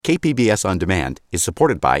KPBS On Demand is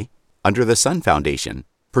supported by Under the Sun Foundation,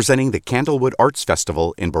 presenting the Candlewood Arts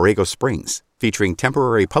Festival in Borrego Springs, featuring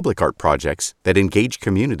temporary public art projects that engage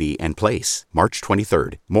community and place. March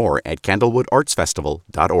 23rd. More at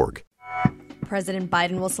candlewoodartsfestival.org. President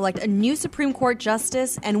Biden will select a new Supreme Court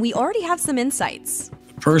justice, and we already have some insights.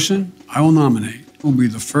 The person I will nominate will be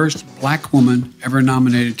the first Black woman ever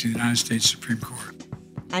nominated to the United States Supreme Court.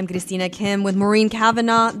 I'm Christina Kim with Maureen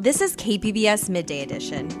Cavanaugh. This is KPBS Midday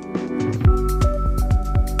Edition.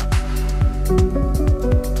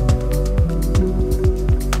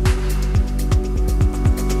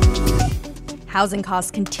 Housing costs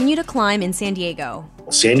continue to climb in San Diego.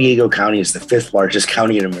 San Diego County is the fifth largest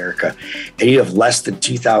county in America, and you have less than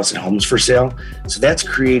 2,000 homes for sale. So that's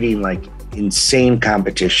creating insane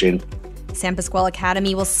competition. San Pasqual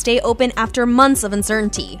Academy will stay open after months of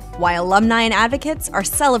uncertainty, while alumni and advocates are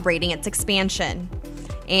celebrating its expansion.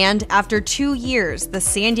 And after 2 years, the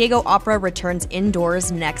San Diego Opera returns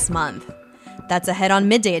indoors next month. That's ahead on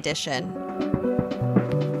Midday Edition.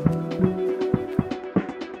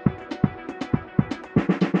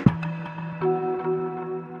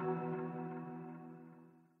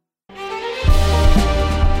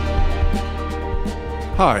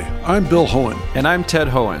 Hi, I'm Bill Hohen. And I'm Ted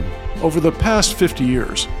Hohen. Over the past 50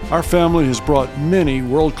 years, our family has brought many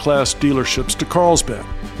world-class dealerships to Carlsbad,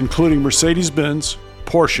 including Mercedes-Benz,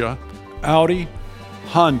 Porsche, Audi,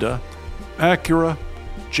 Honda, Acura,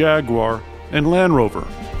 Jaguar, and Land Rover.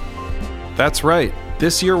 That's right.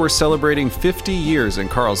 This year we're celebrating 50 years in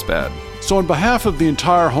Carlsbad. So on behalf of the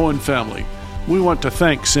entire Hohen family, we want to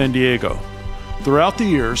thank San Diego. Throughout the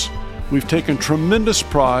years, we've taken tremendous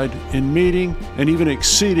pride in meeting and even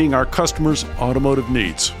exceeding our customers' automotive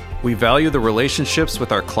needs. We value the relationships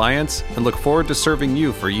with our clients and look forward to serving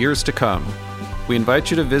you for years to come. We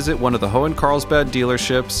invite you to visit one of the Hohen Carlsbad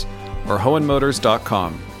dealerships or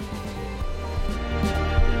hohenmotors.com.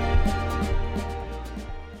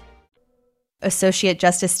 Associate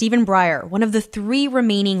Justice Stephen Breyer, one of the 3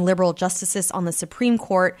 remaining liberal justices on the Supreme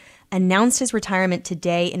Court, announced his retirement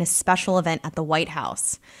today in a special event at the White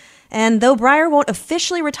House. And though Breyer won't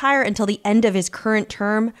officially retire until the end of his current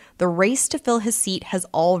term, the race to fill his seat has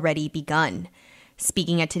already begun.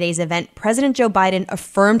 Speaking at today's event, President Joe Biden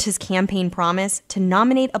affirmed his campaign promise to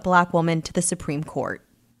nominate a Black woman to the Supreme Court.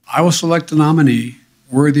 I will select a nominee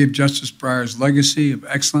worthy of Justice Breyer's legacy of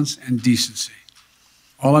excellence and decency.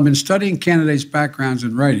 While I've been studying candidates' backgrounds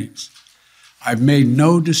and writings, I've made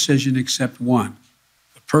no decision except one.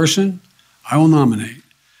 The person I will nominate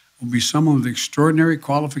will be someone with extraordinary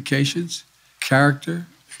qualifications, character,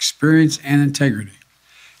 experience, and integrity.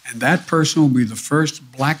 And that person will be the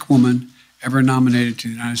first Black woman ever nominated to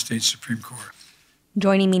the United States Supreme Court.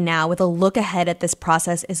 Joining me now with a look ahead at this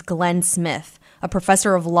process is Glenn Smith, a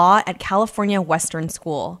professor of law at California Western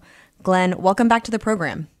School. Glenn, welcome back to the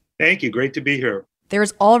program. Thank you. Great to be here.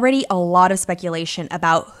 There's already a lot of speculation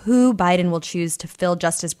about who Biden will choose to fill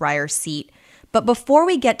Justice Breyer's seat. But before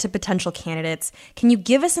we get to potential candidates, can you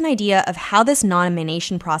give us an idea of how this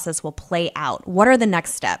nomination process will play out? What are the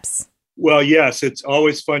next steps? Well, yes, it's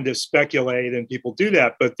always fun to speculate, and people do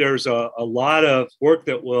that, but there's a lot of work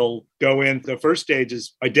that will go in. The first stage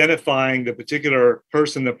is identifying the particular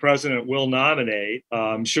person the president will nominate.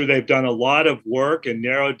 I'm sure they've done a lot of work and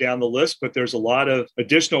narrowed down the list, but there's a lot of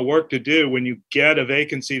additional work to do. When you get a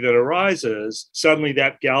vacancy that arises, suddenly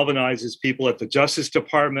that galvanizes people at the Justice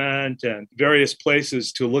Department and various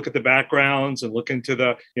places to look at the backgrounds and look into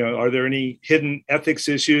are there any hidden ethics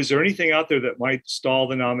issues or anything out there that might stall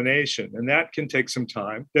the nomination? And that can take some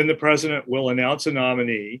time. Then the president will announce a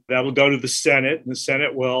nominee. That will go to the Senate, and the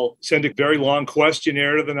Senate will send a very long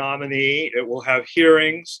questionnaire to the nominee. It will have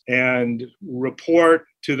hearings and report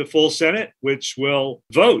to the full Senate, which will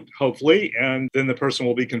vote, hopefully, and then the person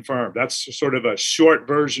will be confirmed. That's sort of a short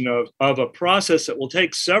version of a process that will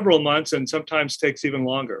take several months and sometimes takes even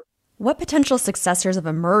longer. What potential successors have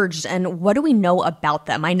emerged, and what do we know about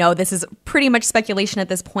them? I know this is pretty much speculation at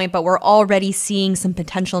this point, but we're already seeing some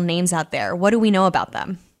potential names out there. What do we know about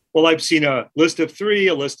them? Well, I've seen a list of 3,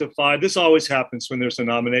 a list of 5. This always happens when there's a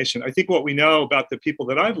nomination. I think what we know about the people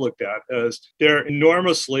that I've looked at is they're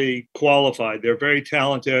enormously qualified. They're very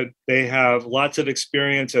talented. They have lots of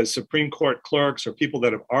experience as Supreme Court clerks or people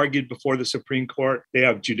that have argued before the Supreme Court. They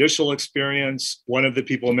have judicial experience. One of the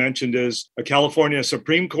people mentioned is a California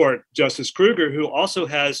Supreme Court Justice Kruger, who also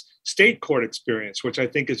has state court experience, which I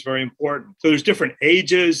think is very important. So there's different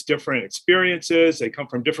ages, different experiences. They come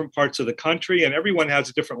from different parts of the country, and everyone has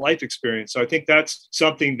a different life experience. So I think that's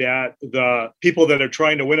something that the people that are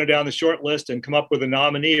trying to winnow down the short list and come up with a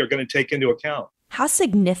nominee are going to take into account. How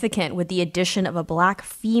significant would the addition of a Black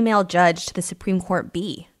female judge to the Supreme Court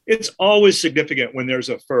be? It's always significant when there's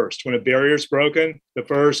a first, when a barrier is broken. The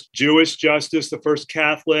first Jewish justice, the first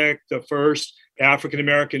Catholic, the first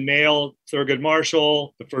African-American male, Thurgood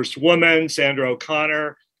Marshall, the first woman, Sandra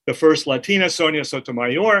O'Connor, the first Latina, Sonia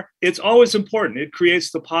Sotomayor. It's always important. It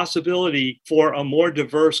creates the possibility for a more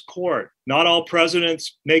diverse court. Not all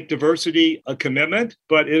presidents make diversity a commitment,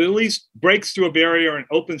 but it at least breaks through a barrier and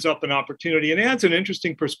opens up an opportunity and adds an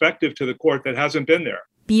interesting perspective to the court that hasn't been there.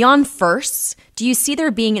 Beyond firsts, do you see there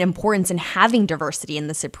being an importance in having diversity in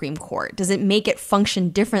the Supreme Court? Does it make it function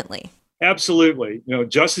differently? Absolutely.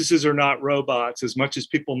 Justices are not robots as much as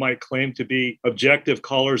people might claim to be objective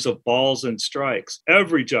callers of balls and strikes.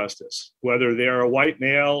 Every justice, whether they're a white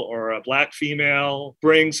male or a black female,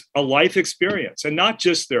 brings a life experience, and not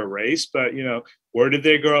just their race, but, where did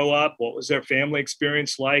they grow up? What was their family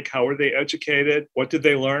experience like? How were they educated? What did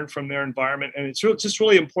they learn from their environment? And it's just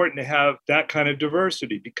really important to have that kind of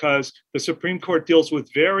diversity because the Supreme Court deals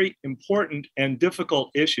with very important and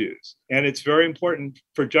difficult issues. And it's very important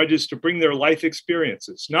for judges to bring their life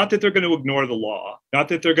experiences. Not that they're going to ignore the law, not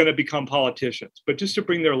that they're going to become politicians, but just to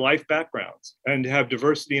bring their life backgrounds and to have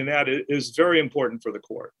diversity in that is very important for the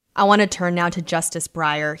court. I want to turn now to Justice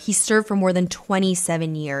Breyer. He served for more than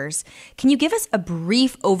 27 years. Can you give us a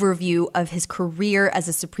brief overview of his career as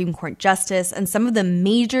a Supreme Court justice and some of the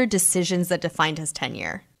major decisions that defined his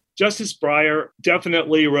tenure? Justice Breyer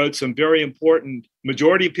definitely wrote some very important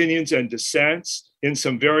majority opinions and dissents in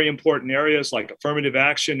some very important areas like affirmative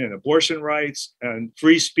action and abortion rights and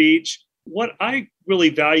free speech. What I really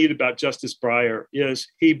valued about Justice Breyer is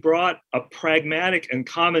he brought a pragmatic and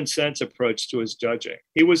common sense approach to his judging.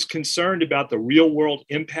 He was concerned about the real world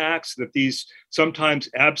impacts that these sometimes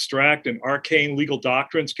abstract and arcane legal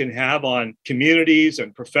doctrines can have on communities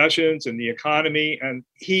and professions and the economy. And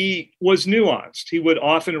he was nuanced. He would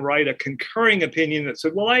often write a concurring opinion that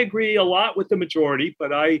said, well, I agree a lot with the majority,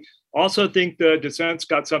 but I also think the dissent's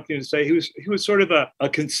got something to say. He was sort of a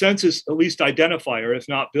consensus, at least identifier, if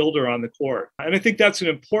not builder on the court. And I think that's an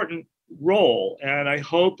important role. And I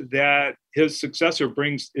hope that his successor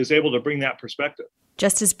is able to bring that perspective.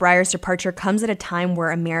 Justice Breyer's departure comes at a time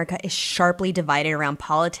where America is sharply divided around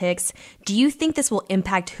politics. Do you think this will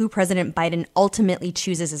impact who President Biden ultimately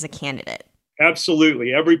chooses as a candidate?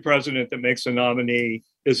 Absolutely. Every president that makes a nominee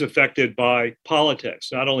is affected by politics,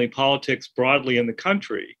 not only politics broadly in the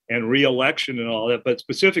country and re-election and all that, but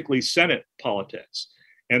specifically Senate politics.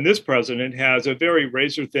 And this president has a very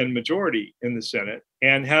razor-thin majority in the Senate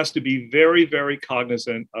and has to be very, very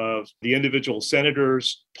cognizant of the individual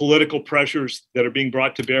senators' political pressures that are being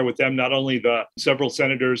brought to bear with them, not only the several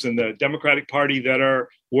senators in the Democratic Party that are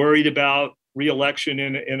worried about re-election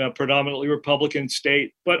in a predominantly Republican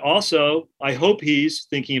state, but also I hope he's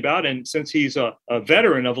thinking about, and since he's a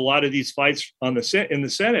veteran of a lot of these fights in the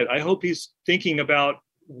Senate, I hope he's thinking about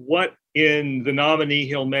what in the nominee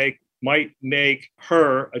he'll make might make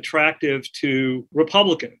her attractive to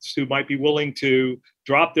Republicans who might be willing to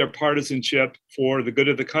drop their partisanship for the good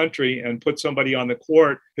of the country and put somebody on the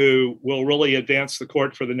court who will really advance the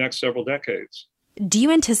court for the next several decades. Do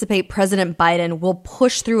you anticipate President Biden will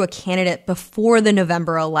push through a candidate before the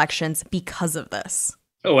November elections because of this?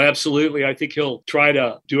 Oh, absolutely. I think he'll try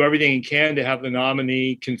to do everything he can to have the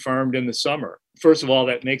nominee confirmed in the summer. First of all,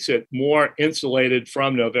 that makes it more insulated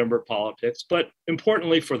from November politics. But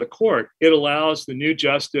importantly for the court, it allows the new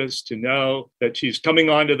justice to know that she's coming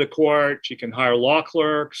onto the court. She can hire law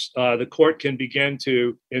clerks. The court can begin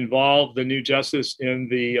to involve the new justice in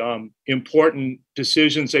the important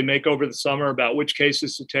decisions they make over the summer about which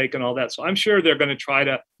cases to take and all that. So I'm sure they're going to try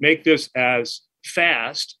to make this as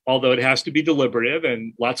fast, although it has to be deliberative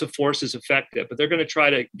and lots of force is effective, but they're going to try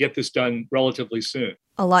to get this done relatively soon.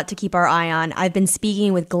 A lot to keep our eye on. I've been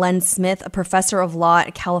speaking with Glenn Smith, a professor of law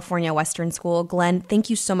at California Western School. Glenn, thank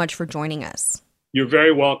you so much for joining us. You're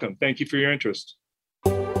very welcome. Thank you for your interest.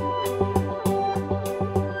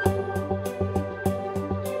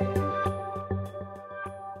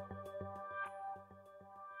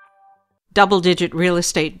 Double-digit real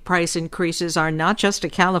estate price increases are not just a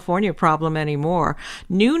California problem anymore.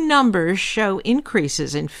 New numbers show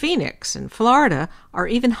increases in Phoenix and Florida are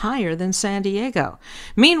even higher than San Diego.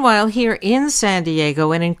 Meanwhile, here in San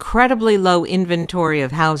Diego, an incredibly low inventory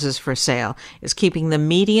of houses for sale is keeping the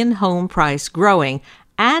median home price growing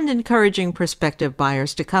and encouraging prospective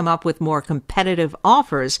buyers to come up with more competitive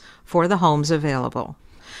offers for the homes available.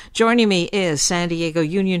 Joining me is San Diego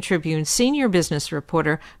Union Tribune senior business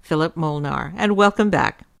reporter Philip Molnar. And welcome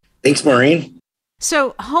back. Thanks, Maureen.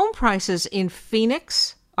 So home prices in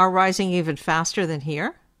Phoenix are rising even faster than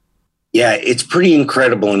here? Yeah, it's pretty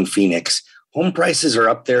incredible in Phoenix. Home prices are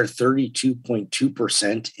up there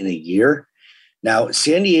 32.2% in a year. Now,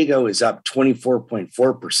 San Diego is up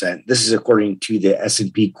 24.4%. This is according to the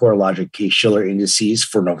S&P CoreLogic Case-Shiller indices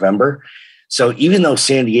for November. So even though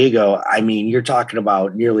San Diego, I mean, you're talking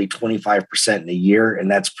about nearly 25% in a year,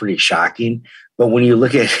 and that's pretty shocking. But when you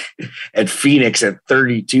look at Phoenix at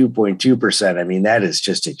 32.2%, I mean, that is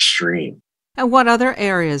just extreme. And what other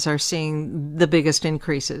areas are seeing the biggest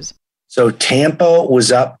increases? So Tampa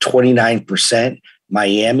was up 29%,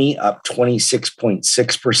 Miami up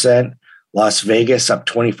 26.6%, Las Vegas up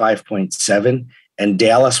 25.7%, and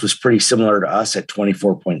Dallas was pretty similar to us at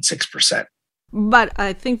 24.6%. But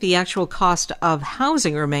I think the actual cost of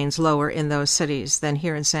housing remains lower in those cities than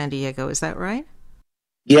here in San Diego. Is that right?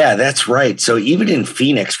 Yeah, that's right. So even in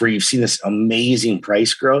Phoenix, where you've seen this amazing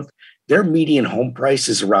price growth, their median home price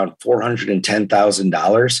is around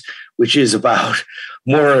 $410,000, which is about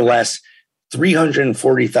more or less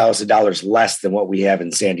 $340,000 less than what we have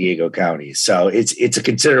in San Diego County. So it's a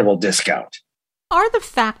considerable discount. Are the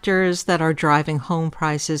factors that are driving home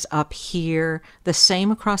prices up here the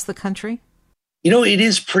same across the country? You know, it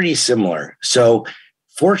is pretty similar. So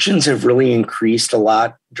fortunes have really increased a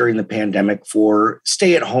lot during the pandemic for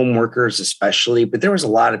stay-at-home workers especially, but there was a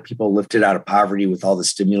lot of people lifted out of poverty with all the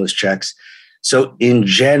stimulus checks. So in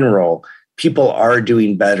general, people are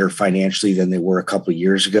doing better financially than they were a couple of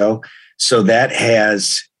years ago. So that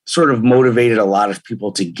has sort of motivated a lot of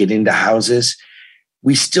people to get into houses.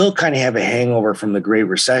 We still kind of have a hangover from the Great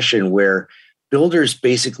Recession where builders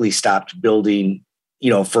basically stopped building,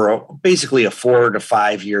 for basically a 4 to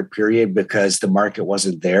 5 year period because the market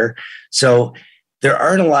wasn't there. So there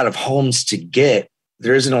aren't a lot of homes to get.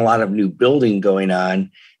 There isn't a lot of new building going on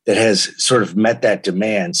that has sort of met that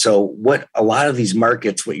demand. So what a lot of these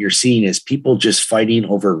markets, what you're seeing is people just fighting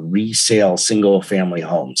over resale single family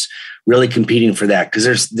homes, really competing for that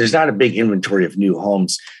because there's not a big inventory of new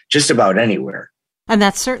homes just about anywhere. And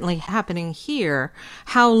that's certainly happening here.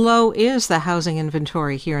 How low is the housing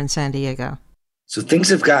inventory here in San Diego? So things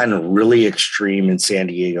have gotten really extreme in San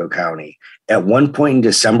Diego County. At one point in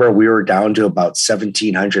December, we were down to about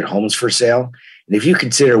 1,700 homes for sale. And if you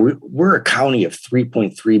consider we're a county of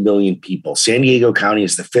 3.3 million people, San Diego County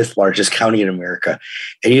is the 5th largest county in America,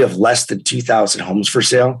 and you have less than 2,000 homes for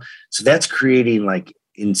sale. So that's creating like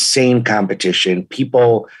insane competition,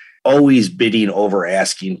 people always bidding over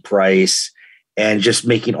asking price and just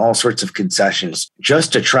making all sorts of concessions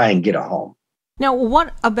just to try and get a home. Now,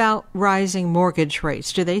 what about rising mortgage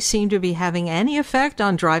rates? Do they seem to be having any effect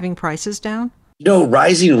on driving prices down?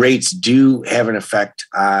 Rising rates do have an effect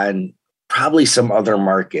on probably some other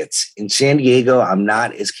markets. In San Diego, I'm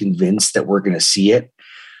not as convinced that we're going to see it.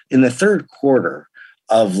 In the third quarter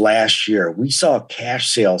of last year, we saw cash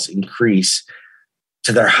sales increase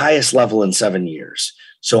to their highest level in 7 years.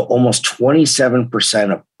 So almost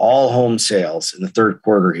 27% of all home sales in the third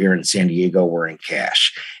quarter here in San Diego were in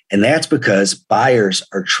cash. And that's because buyers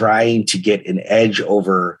are trying to get an edge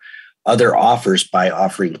over other offers by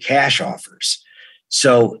offering cash offers.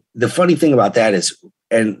 So the funny thing about that is,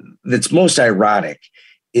 and that's most ironic,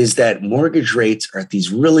 is that mortgage rates are at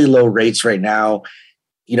these really low rates right now.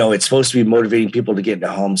 It's supposed to be motivating people to get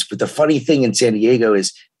into homes. But the funny thing in San Diego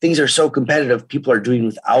is things are so competitive, people are doing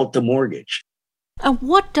without the mortgage.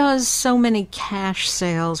 What does so many cash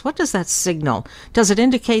sales, what does that signal? Does it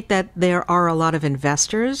indicate that there are a lot of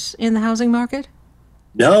investors in the housing market?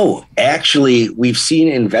 No, actually, we've seen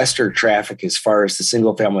investor traffic as far as the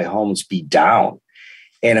single family homes be down.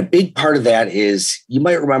 And a big part of that is, you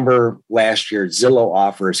might remember last year, Zillow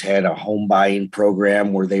Offers had a home buying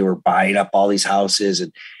program where they were buying up all these houses.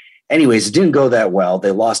 And anyways, it didn't go that well.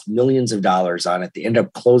 They lost millions of dollars on it. They ended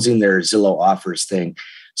up closing their Zillow Offers thing.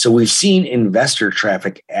 So we've seen investor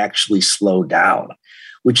traffic actually slow down,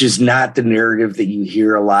 which is not the narrative that you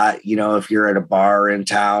hear a lot. If you're at a bar in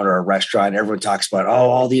town or a restaurant, everyone talks about,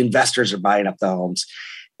 all the investors are buying up the homes.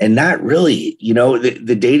 And not really.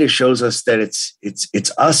 The data shows us that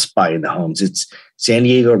it's us buying the homes. It's San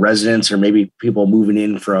Diego residents or maybe people moving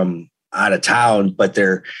in from out of town, but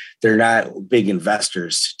they're not big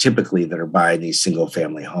investors typically that are buying these single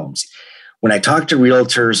family homes. When I talk to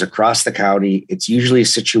realtors across the county, it's usually a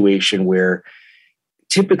situation where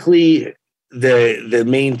typically the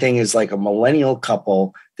main thing is like a millennial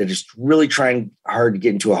couple that is really trying hard to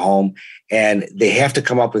get into a home, and they have to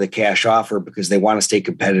come up with a cash offer because they want to stay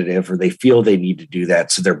competitive or they feel they need to do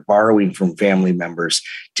that. So they're borrowing from family members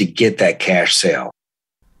to get that cash sale.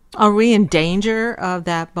 Are we in danger of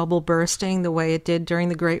that bubble bursting the way it did during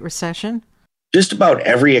the Great Recession? Just about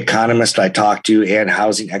every economist I talk to and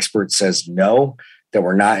housing expert says no, that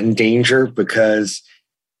we're not in danger because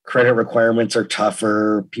credit requirements are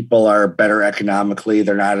tougher. People are better economically.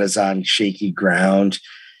 They're not as on shaky ground.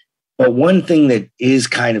 But one thing that is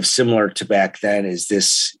kind of similar to back then is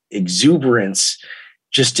this exuberance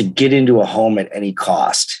just to get into a home at any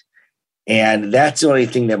cost. And that's the only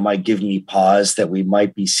thing that might give me pause that we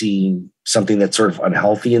might be seeing something that's sort of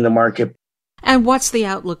unhealthy in the market. And what's the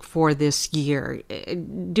outlook for this year?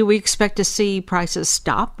 Do we expect to see prices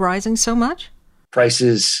stop rising so much?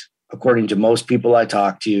 Prices, according to most people I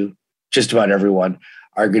talk to, just about everyone,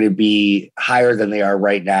 are going to be higher than they are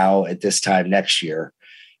right now at this time next year.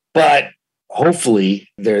 But hopefully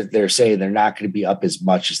they're saying they're not going to be up as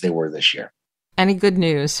much as they were this year. Any good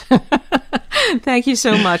news? Thank you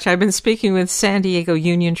so much. I've been speaking with San Diego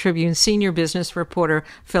Union Tribune senior business reporter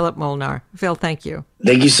Philip Molnar. Phil, thank you.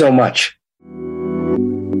 Thank you so much.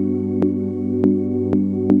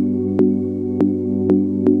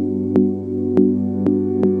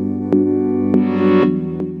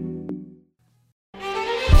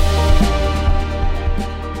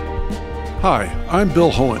 Hi, I'm Bill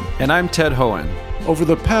Hohen. And I'm Ted Hohen. Over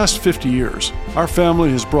the past 50 years, our family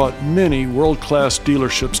has brought many world-class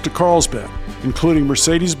dealerships to Carlsbad, including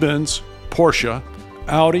Mercedes-Benz, Porsche,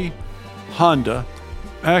 Audi, Honda,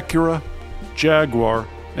 Acura, Jaguar,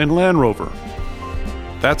 and Land Rover.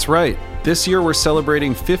 That's right. This year we're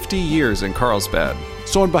celebrating 50 years in Carlsbad.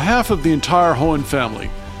 So on behalf of the entire Hohen family,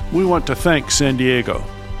 we want to thank San Diego.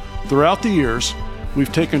 Throughout the years,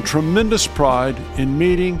 we've taken tremendous pride in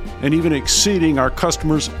meeting and even exceeding our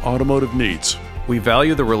customers' automotive needs. We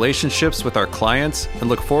value the relationships with our clients and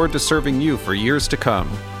look forward to serving you for years to come.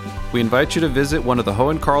 We invite you to visit one of the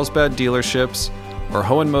Hohen Carlsbad dealerships or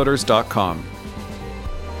hohenmotors.com.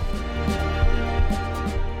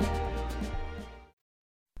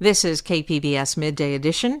 This is KPBS Midday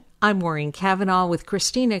Edition. I'm Maureen Cavanaugh with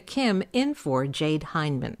Christina Kim in for Jade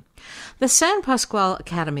Hindman. The San Pasqual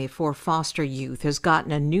Academy for Foster Youth has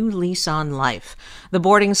gotten a new lease on life. The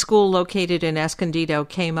boarding school located in Escondido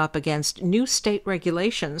came up against new state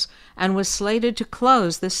regulations and was slated to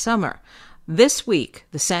close this summer. This week,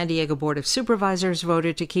 the San Diego Board of Supervisors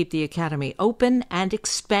voted to keep the academy open and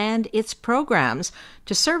expand its programs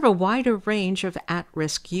to serve a wider range of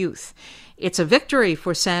at-risk youth. It's a victory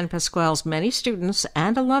for San Pasqual's many students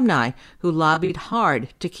and alumni who lobbied hard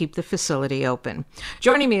to keep the facility open.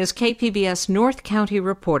 Joining me is KPBS North County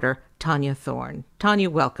reporter Tanya Thorne. Tanya,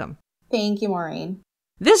 welcome. Thank you, Maureen.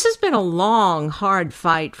 This has been a long, hard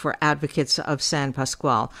fight for advocates of San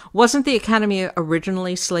Pasqual. Wasn't the academy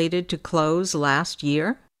originally slated to close last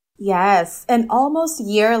year? Yes, an almost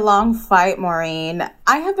year-long fight, Maureen.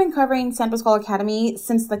 I have been covering San Pasqual Academy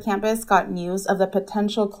since the campus got news of the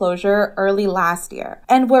potential closure early last year.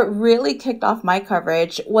 And what really kicked off my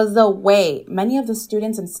coverage was the way many of the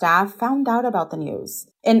students and staff found out about the news.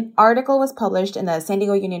 An article was published in the San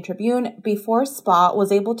Diego Union Tribune before SPA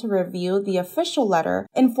was able to review the official letter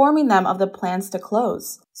informing them of the plans to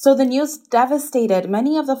close. So the news devastated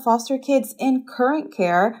many of the foster kids in current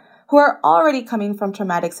care who are already coming from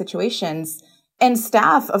traumatic situations, and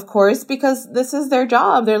staff, of course, because this is their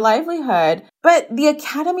job, their livelihood. But the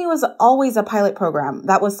academy was always a pilot program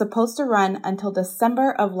that was supposed to run until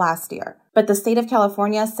December of last year. But the state of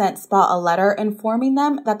California sent SPA a letter informing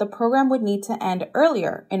them that the program would need to end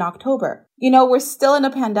earlier in October. You know, we're still in a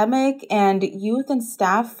pandemic, and youth and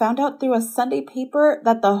staff found out through a Sunday paper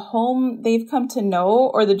that the home they've come to know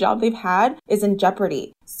or the job they've had is in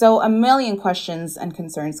jeopardy. So a million questions and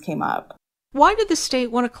concerns came up. Why did the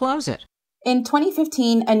state want to close it? In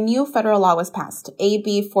 2015, a new federal law was passed,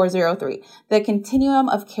 AB 403, the Continuum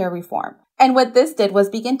of Care Reform. And what this did was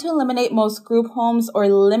begin to eliminate most group homes or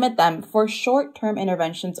limit them for short-term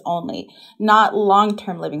interventions only, not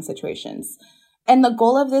long-term living situations. And the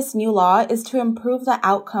goal of this new law is to improve the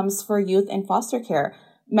outcomes for youth in foster care.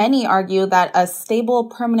 Many argue that a stable,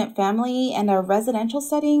 permanent family and a residential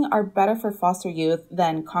setting are better for foster youth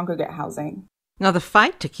than congregate housing. Now, the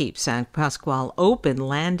fight to keep San Pasqual open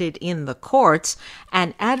landed in the courts,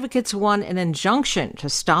 and advocates won an injunction to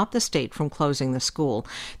stop the state from closing the school.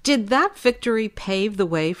 Did that victory pave the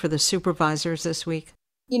way for the supervisors this week?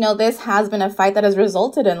 You know, this has been a fight that has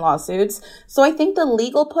resulted in lawsuits, so I think the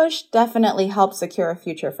legal push definitely helped secure a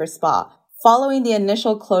future for SPA. Following the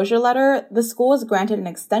initial closure letter, the school was granted an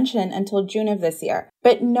extension until June of this year,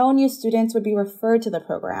 but no new students would be referred to the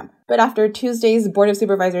program. But after Tuesday's Board of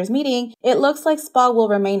Supervisors meeting, it looks like SPA will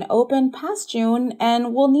remain open past June,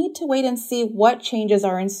 and we'll need to wait and see what changes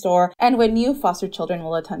are in store and when new foster children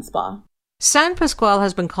will attend SPA. San Pasqual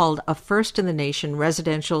has been called a first-in-the-nation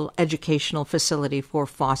residential educational facility for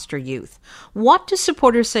foster youth. What do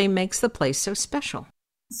supporters say makes the place so special?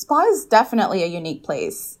 SPA is definitely a unique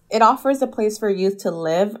place. It offers a place for youth to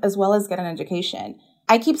live as well as get an education.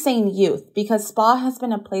 I keep saying youth because SPA has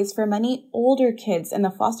been a place for many older kids in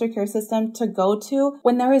the foster care system to go to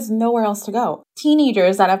when there is nowhere else to go.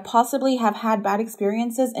 Teenagers that have had bad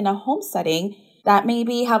experiences in a home setting that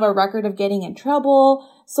maybe have a record of getting in trouble,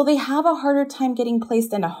 so they have a harder time getting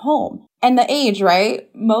placed in a home. And the age, right?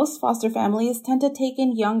 Most foster families tend to take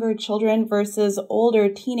in younger children versus older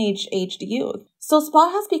teenage-aged youth. So SPA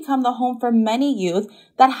has become the home for many youth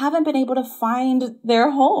that haven't been able to find their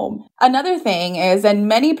home. Another thing is, and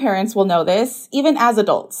many parents will know this, even as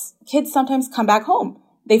adults, kids sometimes come back home.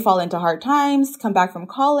 They fall into hard times, come back from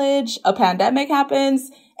college, a pandemic happens,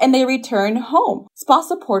 and they return home. SPA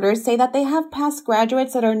supporters say that they have past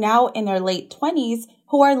graduates that are now in their late 20s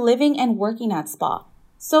who are living and working at SPA.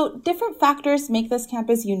 So different factors make this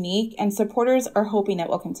campus unique, and supporters are hoping it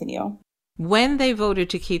will continue. When they voted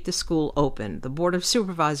to keep the school open, the Board of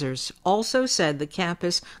Supervisors also said the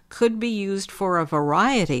campus could be used for a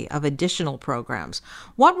variety of additional programs.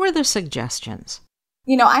 What were the suggestions?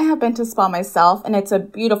 I have been to SPA myself, and it's a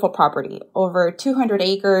beautiful property, over 200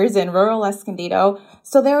 acres in rural Escondido,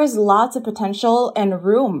 so there is lots of potential and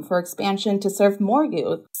room for expansion to serve more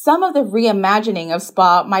youth. Some of the reimagining of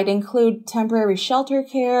SPA might include temporary shelter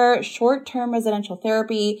care, short-term residential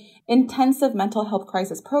therapy, intensive mental health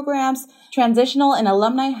crisis programs, transitional and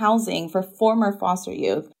alumni housing for former foster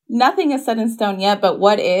youth. Nothing is set in stone yet, but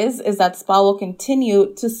what is that SPA will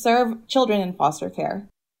continue to serve children in foster care.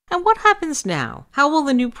 And what happens now? How will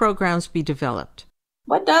the new programs be developed?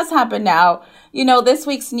 What does happen now? This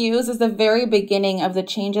week's news is the very beginning of the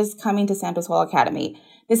changes coming to San Pasqual Academy.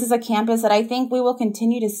 This is a campus that I think we will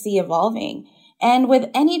continue to see evolving. And with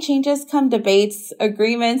any changes come debates,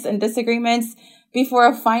 agreements, and disagreements before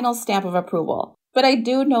a final stamp of approval. But I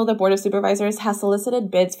do know the Board of Supervisors has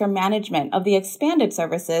solicited bids for management of the expanded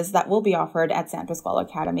services that will be offered at San Pasqual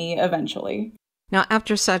Academy eventually. Now,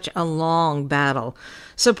 after such a long battle,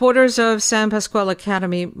 supporters of San Pasqual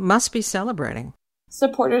Academy must be celebrating.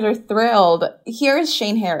 Supporters are thrilled. Here is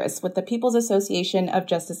Shane Harris with the People's Association of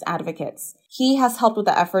Justice Advocates. He has helped with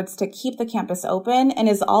the efforts to keep the campus open and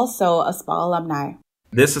is also a SPA alumni.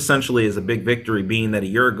 This essentially is a big victory, being that a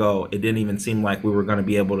year ago, it didn't even seem like we were going to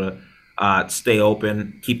be able to stay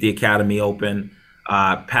open, keep the academy open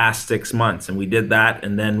past 6 months. And we did that.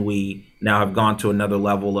 And then we now have gone to another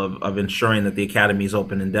level of ensuring that the academy is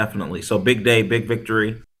open indefinitely. So big day, big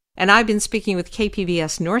victory. And I've been speaking with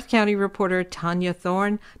KPBS North County reporter Tanya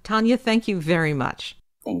Thorne. Tanya, thank you very much.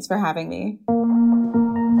 Thanks for having me.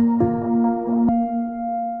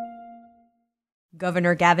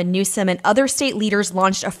 Governor Gavin Newsom and other state leaders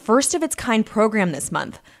launched a first-of-its-kind program this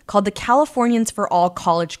month called the Californians for All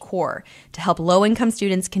College Corps to help low-income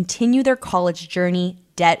students continue their college journey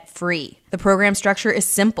debt-free. The program structure is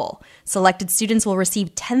simple. Selected students will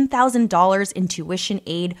receive $10,000 in tuition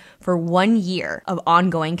aid for 1 year of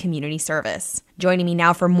ongoing community service. Joining me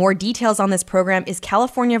now for more details on this program is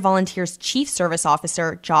California Volunteers Chief Service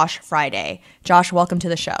Officer Josh Friday. Josh, welcome to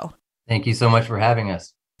the show. Thank you so much for having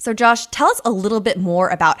us. So Josh, tell us a little bit more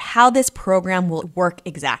about how this program will work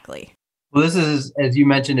exactly. Well, this is, as you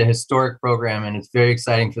mentioned, a historic program, and it's very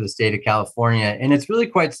exciting for the state of California. And it's really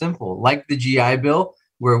quite simple. Like the GI Bill,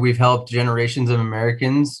 where we've helped generations of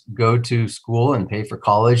Americans go to school and pay for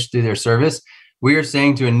college through their service, we are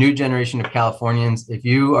saying to a new generation of Californians, if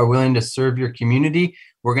you are willing to serve your community,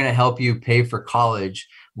 we're going to help you pay for college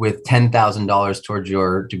with $10,000 towards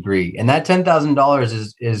your degree. And that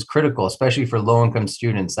 $10,000 is critical, especially for low-income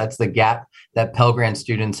students. That's the gap that Pell Grant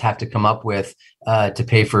students have to come up with to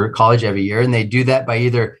pay for college every year. And they do that by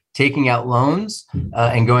either taking out loans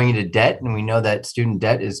and going into debt. And we know that student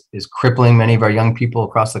debt is crippling many of our young people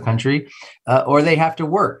across the country, or they have to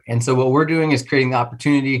work. And so what we're doing is creating the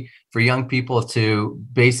opportunity for young people to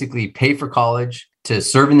basically pay for college, to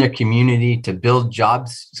serve in their community, to build job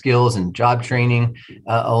skills and job training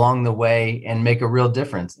along the way and make a real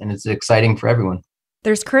difference. And it's exciting for everyone.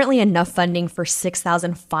 There's currently enough funding for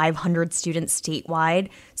 6,500 students statewide.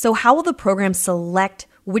 So how will the program select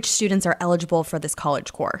which students are eligible for this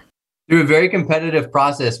college corps? Through a very competitive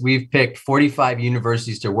process, we've picked 45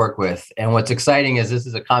 universities to work with. And what's exciting is this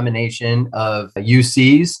is a combination of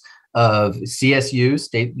UCs, of CSU,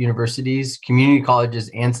 state universities, community colleges,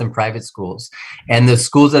 and some private schools. And the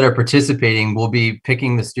schools that are participating will be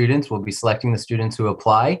picking the students, we'll be selecting the students who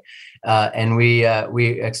apply. And we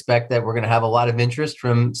expect that we're going to have a lot of interest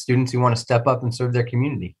from students who want to step up and serve their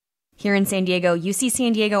community. Here in San Diego, UC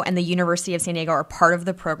San Diego and the University of San Diego are part of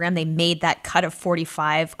the program. They made that cut of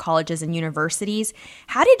 45 colleges and universities.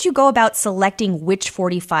 How did you go about selecting which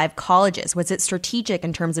 45 colleges? Was it strategic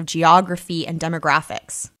in terms of geography and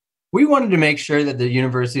demographics? We wanted to make sure that the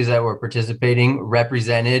universities that were participating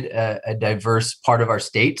represented a diverse part of our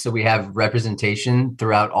state. So we have representation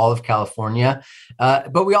throughout all of California.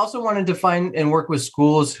 But we also wanted to find and work with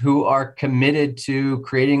schools who are committed to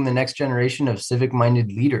creating the next generation of civic-minded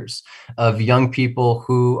leaders, of young people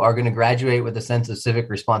who are going to graduate with a sense of civic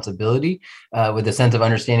responsibility, with a sense of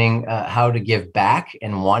understanding how to give back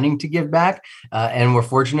and wanting to give back. And we're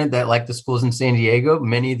fortunate that, like the schools in San Diego,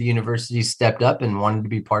 many of the universities stepped up and wanted to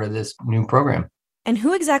be part of this new program. And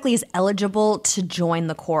who exactly is eligible to join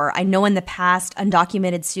the Corps? I know in the past,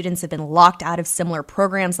 undocumented students have been locked out of similar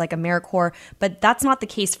programs like AmeriCorps, but that's not the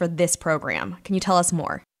case for this program. Can you tell us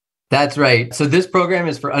more? That's right. So this program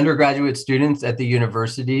is for undergraduate students at the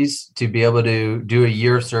universities to be able to do a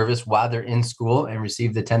year of service while they're in school and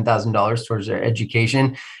receive the $10,000 towards their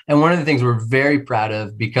education. And one of the things we're very proud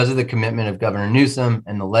of, because of the commitment of Governor Newsom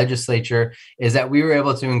and the legislature, is that we were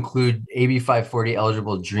able to include AB 540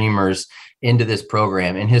 eligible Dreamers into this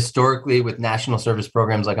program. And historically, with national service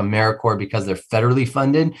programs like AmeriCorps, because they're federally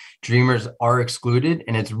funded, Dreamers are excluded.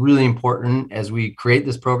 And it's really important as we create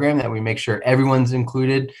this program that we make sure everyone's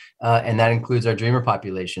included, and that includes our Dreamer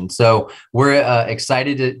population. So we're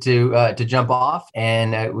excited to jump off,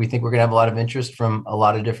 and we think we're going to have a lot of interest from a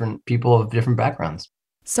lot of different people of different backgrounds.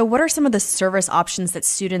 So what are some of the service options that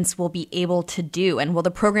students will be able to do, and will the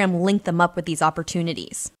program link them up with these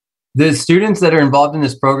opportunities? The students that are involved in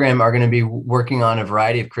this program are going to be working on a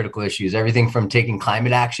variety of critical issues, everything from taking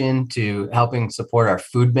climate action to helping support our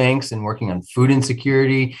food banks and working on food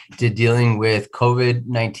insecurity to dealing with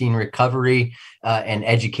COVID-19 recovery and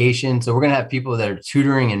education. So we're going to have people that are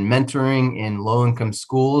tutoring and mentoring in low-income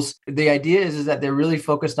schools. The idea is that they're really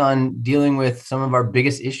focused on dealing with some of our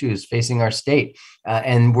biggest issues facing our state.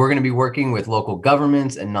 And we're going to be working with local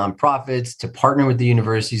governments and nonprofits to partner with the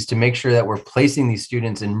universities to make sure that we're placing these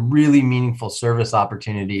students in really meaningful service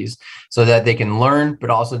opportunities so that they can learn, but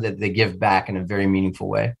also that they give back in a very meaningful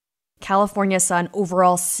way. California saw an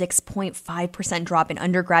overall 6.5% drop in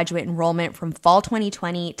undergraduate enrollment from fall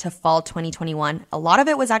 2020 to fall 2021. A lot of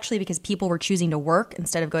it was actually because people were choosing to work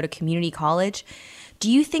instead of go to community college.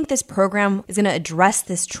 Do you think this program is going to address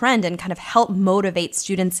this trend and kind of help motivate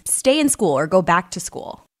students to stay in school or go back to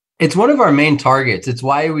school? It's one of our main targets. It's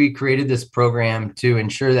why we created this program, to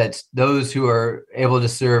ensure that those who are able to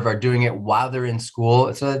serve are doing it while they're in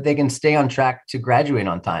school so that they can stay on track to graduate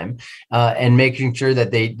on time, and making sure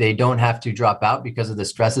that they don't have to drop out because of the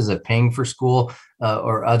stresses of paying for school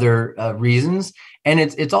or other reasons. And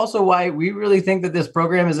it's also why we really think that this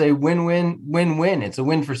program is a win-win-win-win. It's a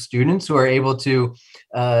win for students who are able to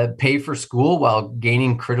pay for school while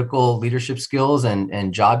gaining critical leadership skills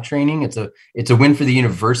and job training. It's a win for the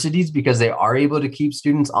universities because they are able to keep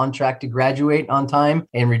students on track to graduate on time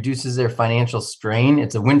and reduces their financial strain.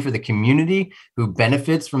 It's a win for the community who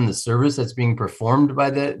benefits from the service that's being performed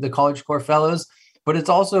by the College Corps Fellows. But it's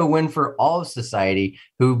also a win for all of society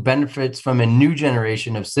who benefits from a new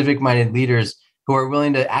generation of civic-minded leaders who are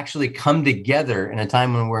willing to actually come together in a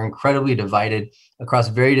time when we're incredibly divided across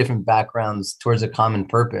very different backgrounds towards a common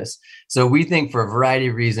purpose. So we think, for a variety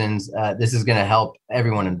of reasons, this is going to help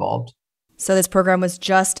everyone involved. So this program was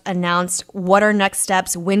just announced. What are next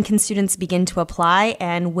steps? When can students begin to apply?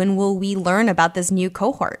 And when will we learn about this new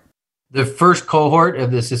cohort? The first cohort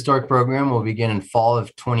of this historic program will begin in fall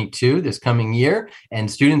of 22, this coming year,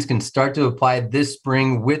 and students can start to apply this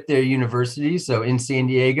spring with their university. So in San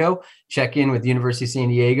Diego, check in with University of San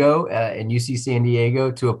Diego and UC San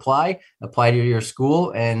Diego to apply to your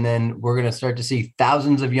school, and then we're going to start to see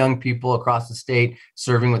thousands of young people across the state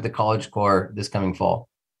serving with the College Corps this coming fall.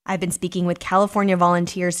 I've been speaking with California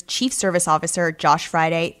Volunteers Chief Service Officer Josh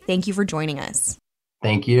Friday. Thank you for joining us.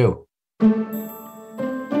 Thank you.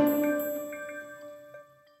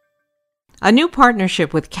 A new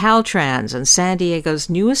partnership with Caltrans and San Diego's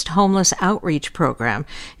newest homeless outreach program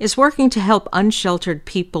is working to help unsheltered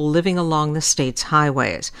people living along the state's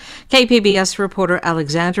highways. KPBS reporter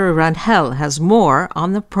Alexandra Rangel has more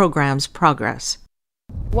on the program's progress.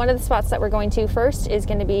 One of the spots that we're going to first is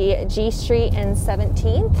going to be G Street and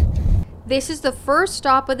 17th. This is the first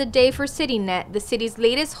stop of the day for CityNet, the city's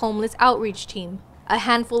latest homeless outreach team. A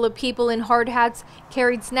handful of people in hard hats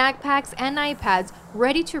carried snack packs and iPads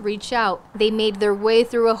ready to reach out. They made their way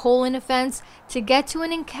through a hole in a fence to get to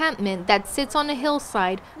an encampment that sits on a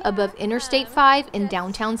hillside above Interstate 5 in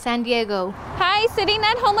downtown San Diego. Hi,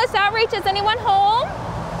 CityNet Homeless Outreach. Is anyone home?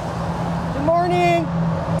 Good morning.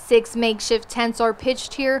 6 makeshift tents are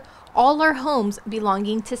pitched here. All are homes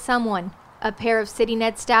belonging to someone. A pair of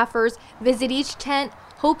CityNet staffers visit each tent,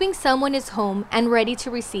 hoping someone is home and ready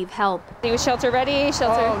to receive help. Are you shelter ready?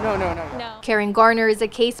 Shelter? Oh, no. Karen Garner is a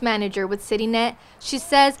case manager with CityNet. She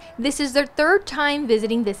says this is their third time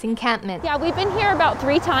visiting this encampment. Yeah, we've been here about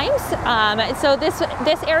 3 times. So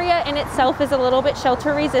this area in itself is a little bit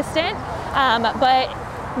shelter resistant, but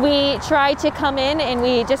we try to come in and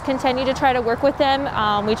we just continue to try to work with them.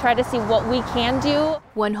 We try to see what we can do.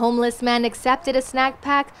 One homeless man accepted a snack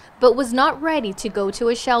pack but was not ready to go to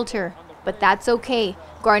a shelter. But that's okay.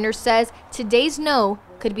 Garner says today's no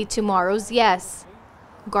could be tomorrow's yes.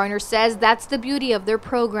 Garner says that's the beauty of their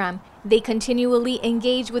program. They continually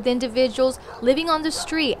engage with individuals living on the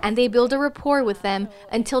street and they build a rapport with them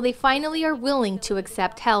until they finally are willing to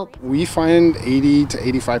accept help. We find 80 to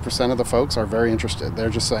 85% of the folks are very interested.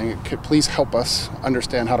 They're just saying, please help us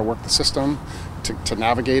understand how to work the system, to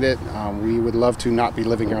navigate it. We would love to not be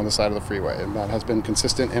living here on the side of the freeway, and that has been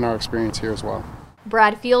consistent in our experience here as well.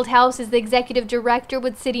 Brad Fieldhouse is the executive director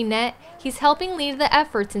with CityNet. He's helping lead the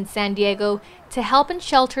efforts in San Diego to help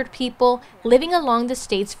unsheltered people living along the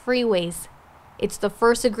state's freeways. It's the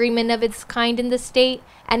first agreement of its kind in the state,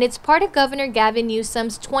 and it's part of Governor Gavin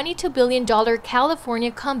Newsom's $22 billion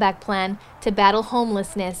California comeback plan to battle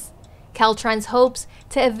homelessness. Caltrans hopes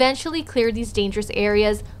to eventually clear these dangerous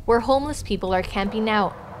areas where homeless people are camping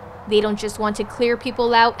out. They don't just want to clear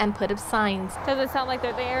people out and put up signs. Doesn't sound like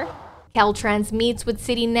they're there. Caltrans meets with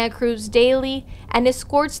CityNet crews daily and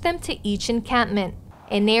escorts them to each encampment.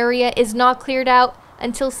 An area is not cleared out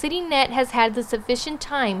until CityNet has had the sufficient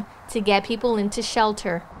time to get people into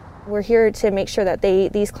shelter. We're here to make sure that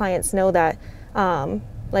these clients know that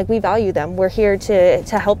we value them. We're here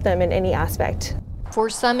to help them in any aspect. For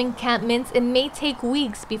some encampments, it may take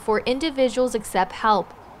weeks before individuals accept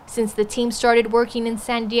help. Since the team started working in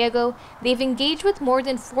San Diego, they've engaged with more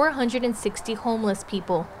than 460 homeless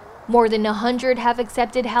people. More than 100 have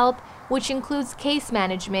accepted help, which includes case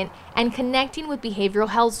management and connecting with behavioral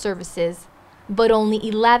health services. But only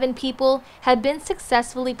 11 people have been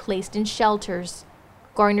successfully placed in shelters.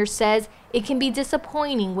 Garner says it can be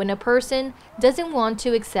disappointing when a person doesn't want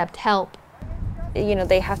to accept help.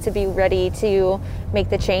 They have to be ready to make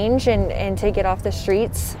the change and to get off the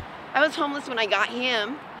streets. I was homeless when I got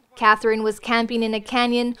him. Catherine was camping in a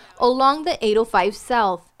canyon along the 805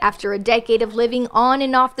 South. After a decade of living on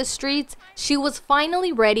and off the streets, she was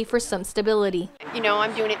finally ready for some stability.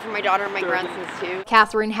 I'm doing it for my daughter and my grandsons too.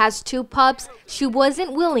 Catherine has 2 pups she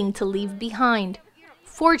wasn't willing to leave behind.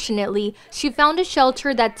 Fortunately, she found a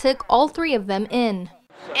shelter that took all 3 of them in.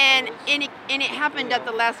 And it happened at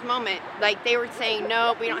the last moment. Like they were saying,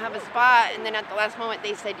 no, we don't have a spot. And then at the last moment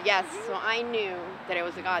they said yes. So I knew that it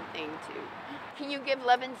was a God thing too. Can you give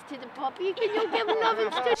lovins to the puppy? Can you give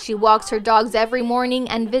lovins to... She walks her dogs every morning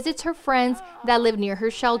and visits her friends that live near her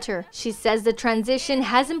shelter. She says the transition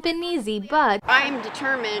hasn't been easy, but... I'm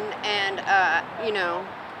determined and,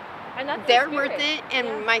 they're worth it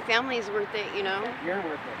and my family's worth it, You're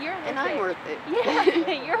worth it. And I'm worth it.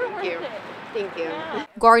 Yeah, you're worth it. Thank you.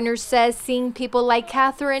 Garner says seeing people like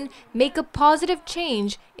Catherine make a positive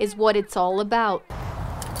change is what it's all about.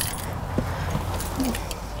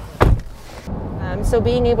 So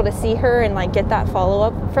being able to see her and get that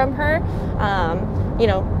follow-up from her,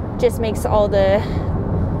 just makes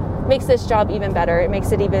this job even better. It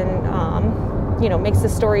makes it even, makes the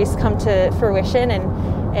stories come to fruition,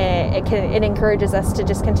 and it encourages us to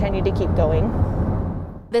just continue to keep going.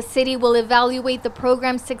 The city will evaluate the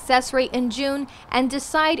program's success rate in June and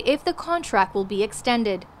decide if the contract will be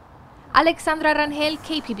extended. Alexandra Rangel,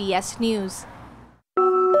 KPBS News.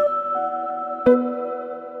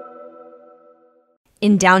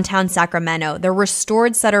 In downtown Sacramento, the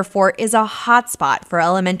restored Sutter Fort is a hotspot for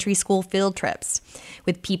elementary school field trips,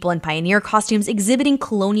 with people in pioneer costumes exhibiting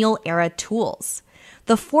colonial-era tools.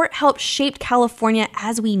 The fort helped shape California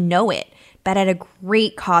as we know it, but at a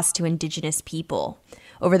great cost to indigenous people.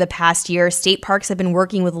 Over the past year, state parks have been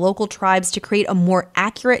working with local tribes to create a more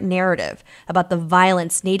accurate narrative about the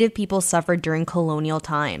violence Native people suffered during colonial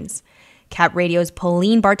times. Cap Radio's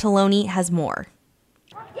Pauline Bartoloni has more.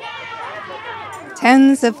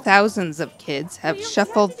 Tens of thousands of kids have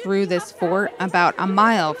shuffled through this fort about a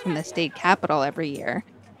mile from the state capitol every year.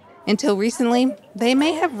 Until recently, they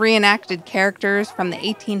may have reenacted characters from the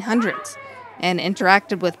 1800s and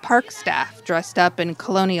interacted with park staff dressed up in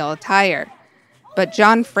colonial attire. But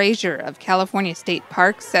John Frazier of California State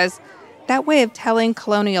Parks says that way of telling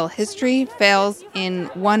colonial history fails in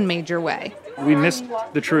one major way. We missed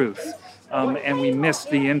the truth, and we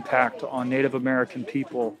missed the impact on Native American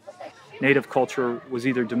people. Native culture was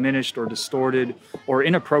either diminished or distorted or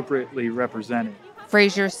inappropriately represented.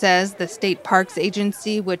 Frazier says the State Parks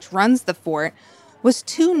Agency, which runs the fort, was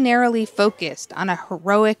too narrowly focused on a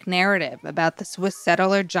heroic narrative about the Swiss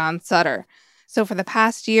settler John Sutter. So for the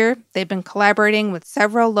past year, they've been collaborating with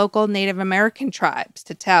several local Native American tribes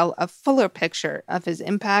to tell a fuller picture of his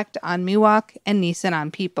impact on Miwok and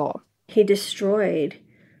Nisenan people. He destroyed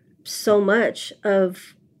so much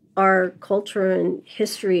of our culture and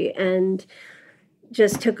history and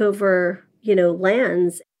just took over,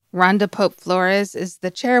 lands. Rhonda Pope Flores is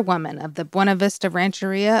the chairwoman of the Buena Vista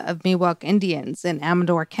Rancheria of Miwok Indians in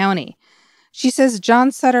Amador County. She says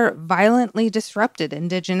John Sutter violently disrupted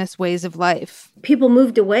indigenous ways of life. People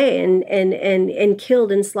moved away and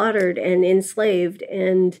killed and slaughtered and enslaved,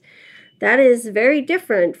 and that is very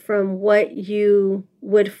different from what you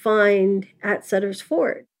would find at Sutter's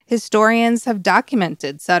Fort. Historians have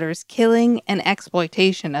documented Sutter's killing and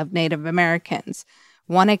exploitation of Native Americans.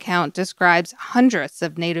 One account describes hundreds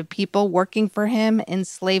of Native people working for him in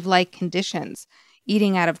slave-like conditions,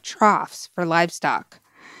 eating out of troughs for livestock.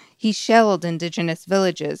 He shelled indigenous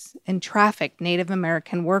villages and trafficked Native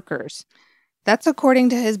American workers. That's according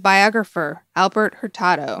to his biographer, Albert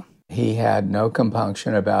Hurtado. He had no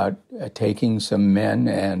compunction about taking some men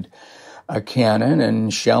and a cannon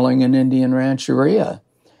and shelling an Indian rancheria,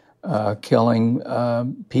 killing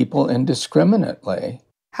people indiscriminately.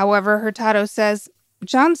 However, Hurtado says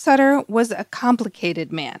John Sutter was a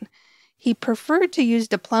complicated man. He preferred to use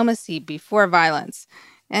diplomacy before violence,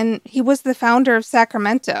 and he was the founder of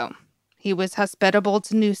Sacramento. He was hospitable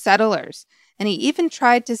to new settlers, and he even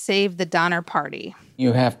tried to save the Donner Party.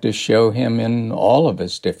 You have to show him in all of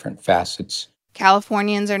his different facets.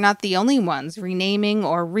 Californians are not the only ones renaming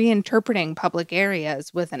or reinterpreting public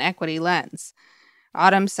areas with an equity lens.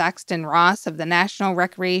 Autumn Saxton Ross of the National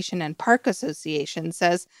Recreation and Park Association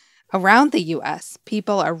says around the U.S.,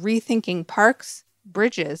 people are rethinking parks,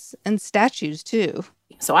 bridges, and statues too.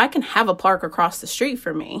 So I can have a park across the street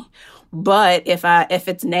from me, but if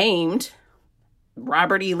it's named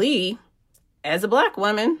Robert E. Lee as a Black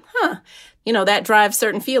woman, that drives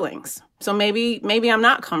certain feelings. So maybe I'm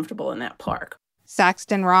not comfortable in that park.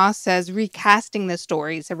 Saxton Ross says recasting the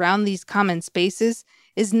stories around these common spaces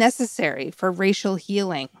is necessary for racial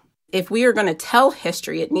healing. If we are going to tell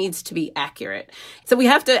history, it needs to be accurate. So we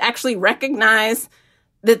have to actually recognize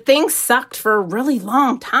that things sucked for a really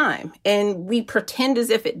long time, and we pretend as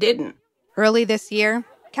if it didn't. Early this year,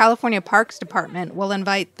 California Parks Department will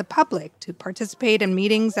invite the public to participate in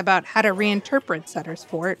meetings about how to reinterpret Sutter's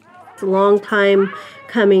Fort. It's a long time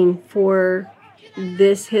coming for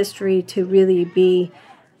this history to really be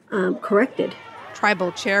corrected.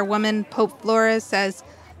 Tribal chairwoman Pope Flores says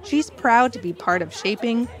she's proud to be part of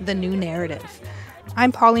shaping the new narrative.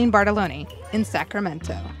 I'm Pauline Bartolone in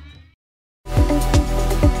Sacramento.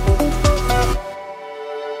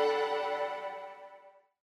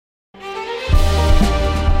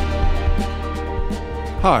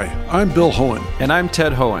 Hi, I'm Bill Hohen. And I'm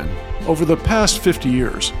Ted Hohen. Over the past 50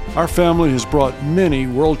 years, our family has brought many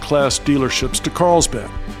world-class dealerships to Carlsbad,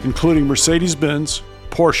 including Mercedes-Benz,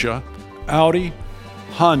 Porsche, Audi,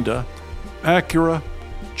 Honda, Acura,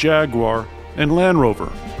 Jaguar, and Land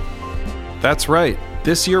Rover. That's right.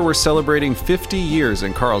 This year we're celebrating 50 years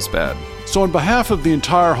in Carlsbad. So on behalf of the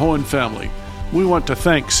entire Hohen family, we want to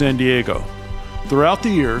thank San Diego. Throughout the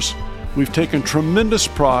years, we've taken tremendous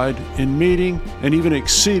pride in meeting and even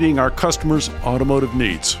exceeding our customers' automotive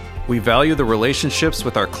needs. We value the relationships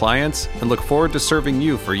with our clients and look forward to serving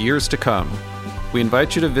you for years to come. We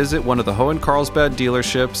invite you to visit one of the Hohen Carlsbad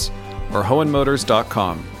dealerships or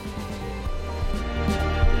hohenmotors.com.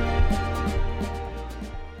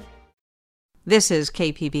 This is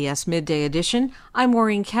KPBS Midday Edition. I'm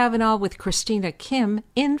Maureen Cavanaugh with Christina Kim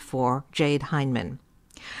in for Jade Heinman.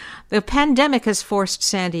 The pandemic has forced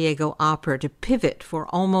San Diego Opera to pivot for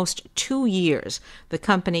almost 2 years. The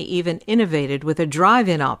company even innovated with a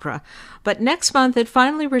drive-in opera. But next month, it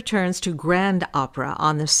finally returns to Grand Opera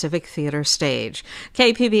on the Civic Theater stage.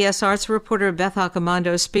 KPBS Arts reporter Beth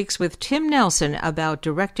Accomando speaks with Tim Nelson about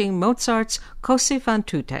directing Mozart's Cose fan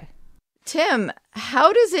tutte. Tim,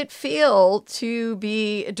 how does it feel to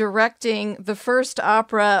be directing the first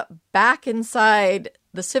opera back inside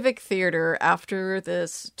the Civic Theater after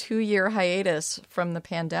this 2-year hiatus from the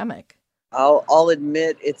pandemic? I'll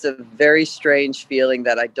admit it's a very strange feeling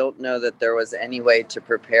that I don't know that there was any way to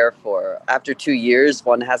prepare for. After 2 years,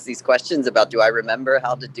 one has these questions about, do I remember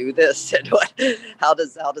how to do this? And how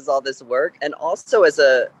does all this work? And also as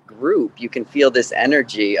a group, you can feel this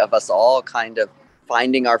energy of us all kind of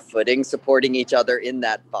finding our footing, supporting each other in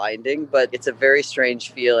that finding. But it's a very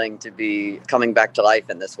strange feeling to be coming back to life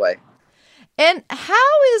in this way. And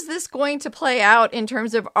how is this going to play out in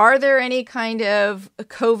terms of, are there any kind of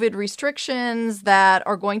COVID restrictions that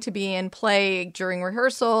are going to be in play during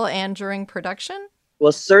rehearsal and during production?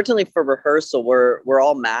 Well, certainly for rehearsal, we're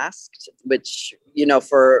all masked, which,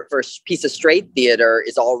 for a piece of straight theater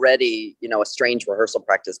is already, a strange rehearsal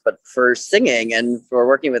practice. But for singing and for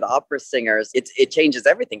working with opera singers, it changes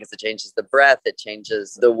everything, because it changes the breath. It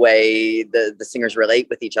changes the way the singers relate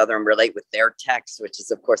with each other and relate with their text, which is,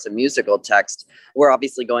 of course, a musical text. We're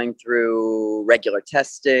obviously going through regular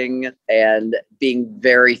testing and being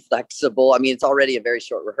very flexible. I mean, it's already a very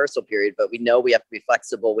short rehearsal period, but we know we have to be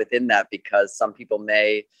flexible within that, because some people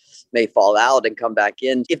may fall out and come back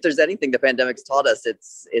in. If there's anything the pandemic's taught us,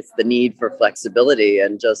 it's the need for flexibility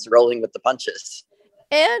and just rolling with the punches.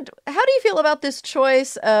 And how do you feel about this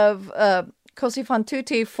choice of Così fan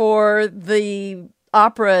tutte for the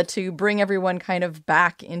opera to bring everyone kind of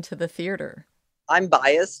back into the theater? I'm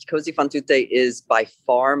biased. Così fan tutte is by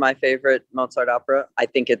far my favorite Mozart opera. I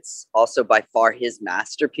think it's also by far his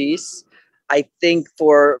masterpiece. I think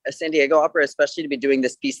for a San Diego opera, especially to be doing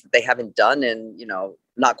this piece that they haven't done in,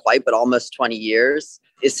 not quite, but almost 20 years,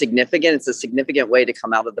 is significant. It's a significant way to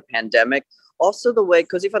come out of the pandemic. Also, the way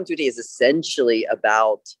Così fan tutte is essentially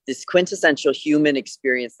about this quintessential human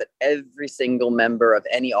experience that every single member of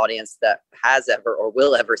any audience that has ever or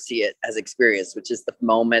will ever see it has experienced, which is the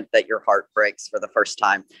moment that your heart breaks for the first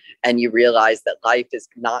time. And you realize that life is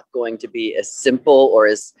not going to be as simple or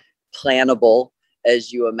as plannable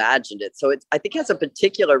as you imagined it. So I think it has a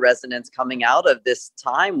particular resonance coming out of this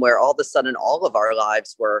time where all of a sudden all of our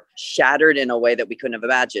lives were shattered in a way that we couldn't have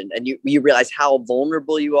imagined. And you realize how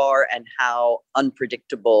vulnerable you are and how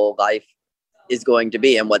unpredictable life is going to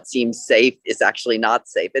be, and what seems safe is actually not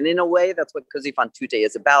safe. And in a way, that's what Così fan tutte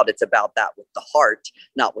is about. It's about that with the heart,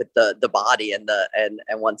 not with the body and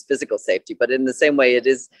one's physical safety. But in the same way, it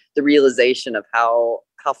is the realization of how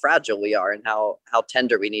fragile we are and how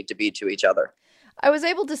tender we need to be to each other. I was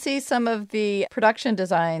able to see some of the production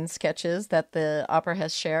design sketches that the opera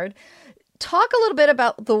has shared. Talk a little bit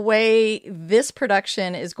about the way this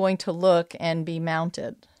production is going to look and be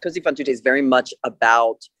mounted. Così fan tutte is very much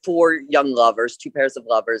about four young lovers, two pairs of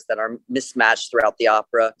lovers that are mismatched throughout the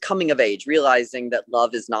opera, coming of age, realizing that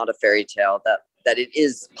love is not a fairy tale, that it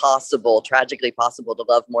is possible, tragically possible, to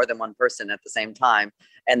love more than one person at the same time,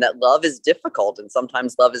 and that love is difficult, and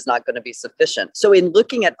sometimes love is not going to be sufficient. So in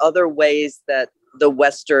looking at other ways that the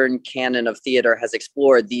Western canon of theater has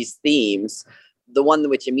explored these themes, the one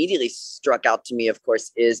which immediately struck out to me, of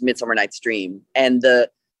course, is Midsummer Night's Dream, and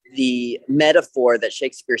the metaphor that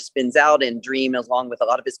Shakespeare spins out in Dream, along with a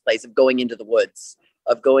lot of his plays, of going into the woods,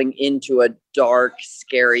 of going into a dark,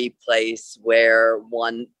 scary place where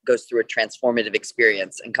one goes through a transformative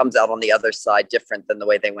experience and comes out on the other side different than the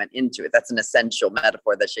way they went into it. That's an essential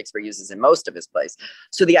metaphor that Shakespeare uses in most of his plays.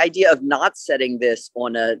 So the idea of not setting this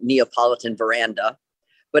on a Neapolitan veranda,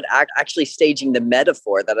 but actually staging the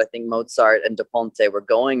metaphor that I think Mozart and Da Ponte were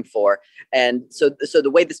going for. And so the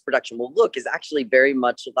way this production will look is actually very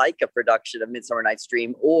much like a production of Midsummer Night's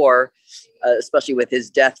Dream, or especially with his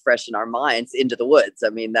death fresh in our minds, Into the Woods. I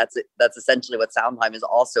mean, that's essentially what Sondheim is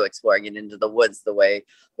also exploring in Into the Woods, the way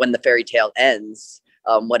when the fairy tale ends,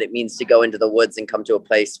 what it means to go into the woods and come to a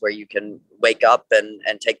place where you can wake up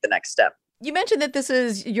and take the next step. You mentioned that this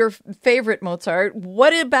is your favorite Mozart.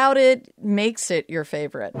 What about it makes it your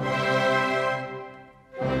favorite?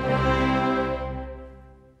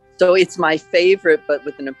 So it's my favorite, but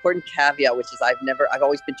with an important caveat, which is I've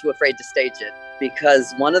always been too afraid to stage it,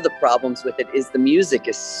 because one of the problems with it is the music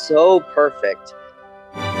is so perfect.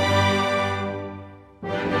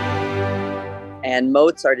 And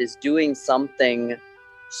Mozart is doing something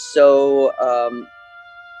so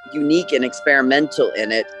unique and experimental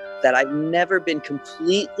in it that I've never been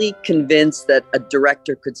completely convinced that a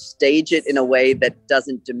director could stage it in a way that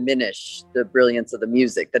doesn't diminish the brilliance of the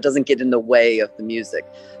music, that doesn't get in the way of the music.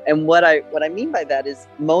 And what I mean by that is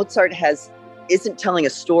Mozart isn't telling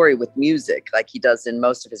a story with music like he does in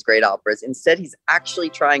most of his great operas. Instead, he's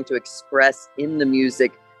actually trying to express in the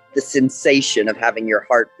music the sensation of having your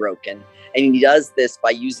heart broken. And he does this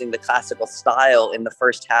by using the classical style in the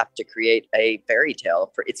first half to create a fairy tale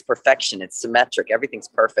for its perfection. It's symmetric. Everything's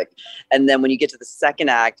perfect. And then when you get to the second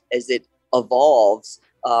act, as it evolves,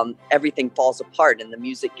 everything falls apart and the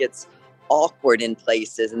music gets awkward in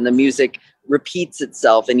places and the music repeats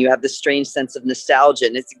itself and you have this strange sense of nostalgia.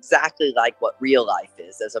 And it's exactly like what real life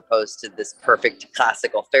is, as opposed to this perfect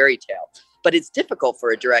classical fairy tale. But it's difficult for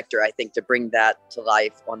a director, I think, to bring that to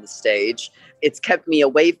life on the stage. It's kept me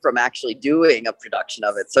away from actually doing a production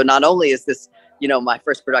of it. So not only is this my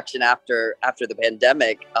first production after the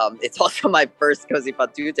pandemic. It's also my first Così fan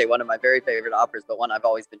tutte, one of my very favorite operas, but one I've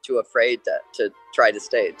always been too afraid to try to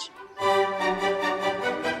stage.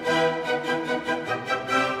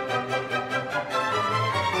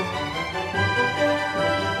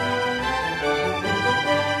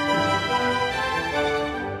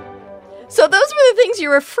 So those were the things you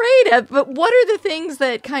were afraid of, but what are the things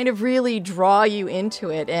that kind of really draw you into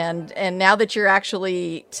it? And now that you're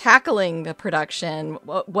actually tackling the production,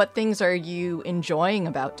 what things are you enjoying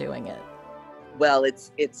about doing it? Well,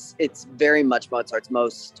 it's very much Mozart's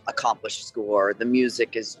most accomplished score. The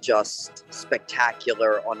music is just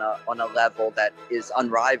spectacular on a level that is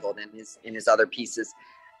unrivaled in his other pieces.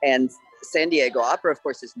 And San Diego Opera, of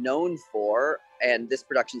course, is known for, and this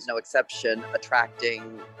production is no exception,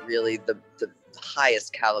 attracting really the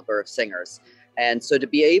highest caliber of singers. And so to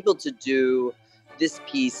be able to do this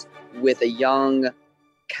piece with a young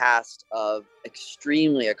cast of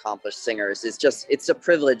extremely accomplished singers it's a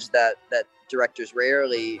privilege that directors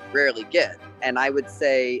rarely get. And I would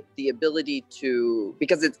say the ability to,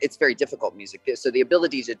 because it's very difficult music, so the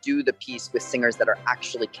ability to do the piece with singers that are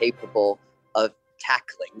actually capable of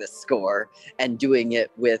tackling this score and doing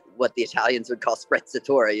it with what the Italians would call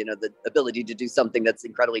sprezzatura, the ability to do something that's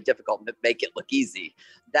incredibly difficult and make it look easy.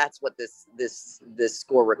 That's what this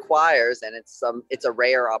score requires, and it's a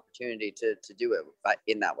rare opportunity to do it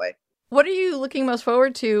in that way. What are you looking most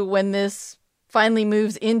forward to when this finally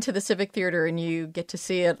moves into the Civic Theater and you get to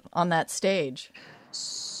see it on that stage?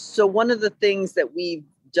 So one of the things that we've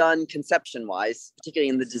done conception-wise, particularly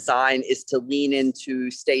in the design, is to lean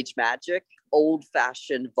into stage magic,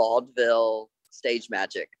 old-fashioned vaudeville stage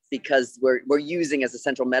magic, because we're using as a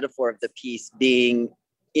central metaphor of the piece being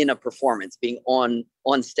in a performance, being on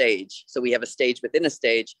stage. So we have a stage within a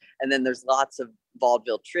stage, and then there's lots of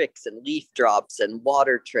vaudeville tricks and leaf drops and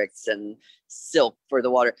water tricks and silk for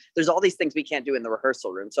the water. There's all these things we can't do in the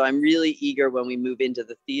rehearsal room. So I'm really eager when we move into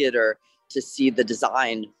the theater to see the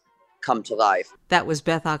design come to life. That was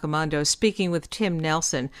Beth Accomando speaking with Tim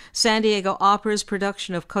Nelson. San Diego Opera's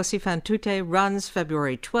production of Così fan tutte runs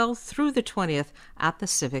February 12th through the 20th at the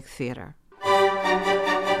Civic Theater.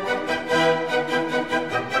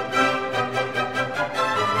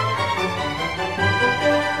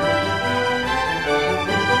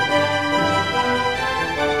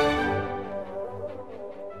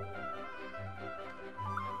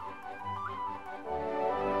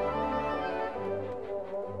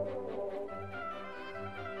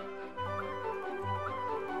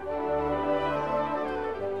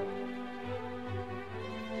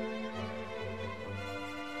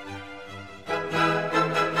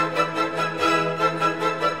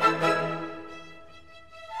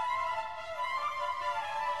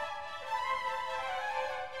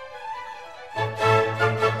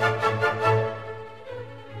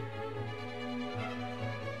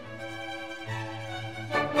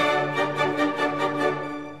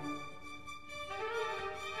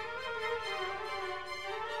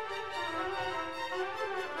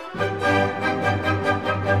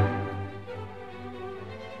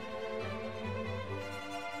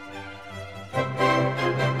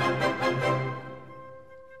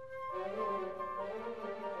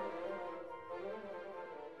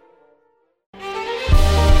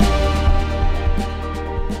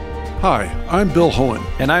 Hi, I'm Bill Hohen.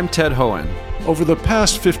 And I'm Ted Hohen. Over the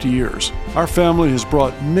past 50 years, our family has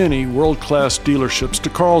brought many world-class dealerships to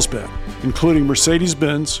Carlsbad, including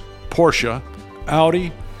Mercedes-Benz, Porsche,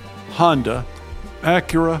 Audi, Honda,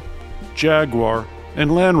 Acura, Jaguar,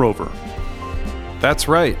 and Land Rover. That's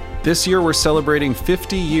right. This year we're celebrating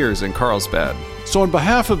 50 years in Carlsbad. So on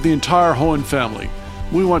behalf of the entire Hohen family,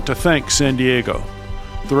 we want to thank San Diego.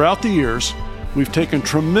 Throughout the years, we've taken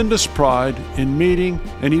tremendous pride in meeting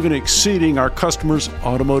and even exceeding our customers'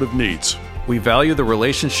 automotive needs. We value the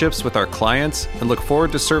relationships with our clients and look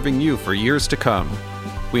forward to serving you for years to come.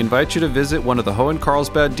 We invite you to visit one of the Hohen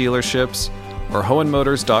Carlsbad dealerships or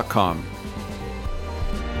hohenmotors.com.